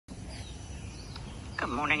Good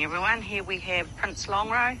morning everyone. Here we have Prince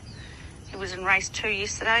Lonhro. He was in race 2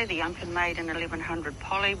 yesterday, the open maiden 1100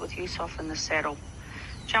 poly with Yusuf in the saddle.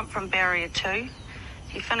 Jumped from barrier 2.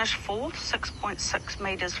 He finished 4th, 6.6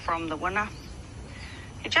 metres from the winner.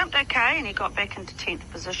 He jumped okay and he got back into 10th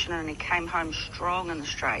position and he came home strong in the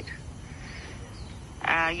straight.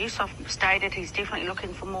 Yusuf stated he's definitely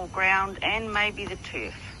looking for more ground and maybe the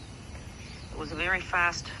turf. It was a very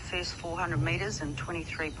fast first 400 metres in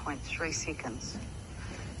 23.3 seconds.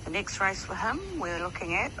 The next race for him we're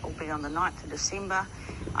looking at will be on the 9th of December,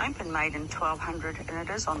 open maiden 1200, and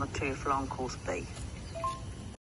it is on the turf long course B.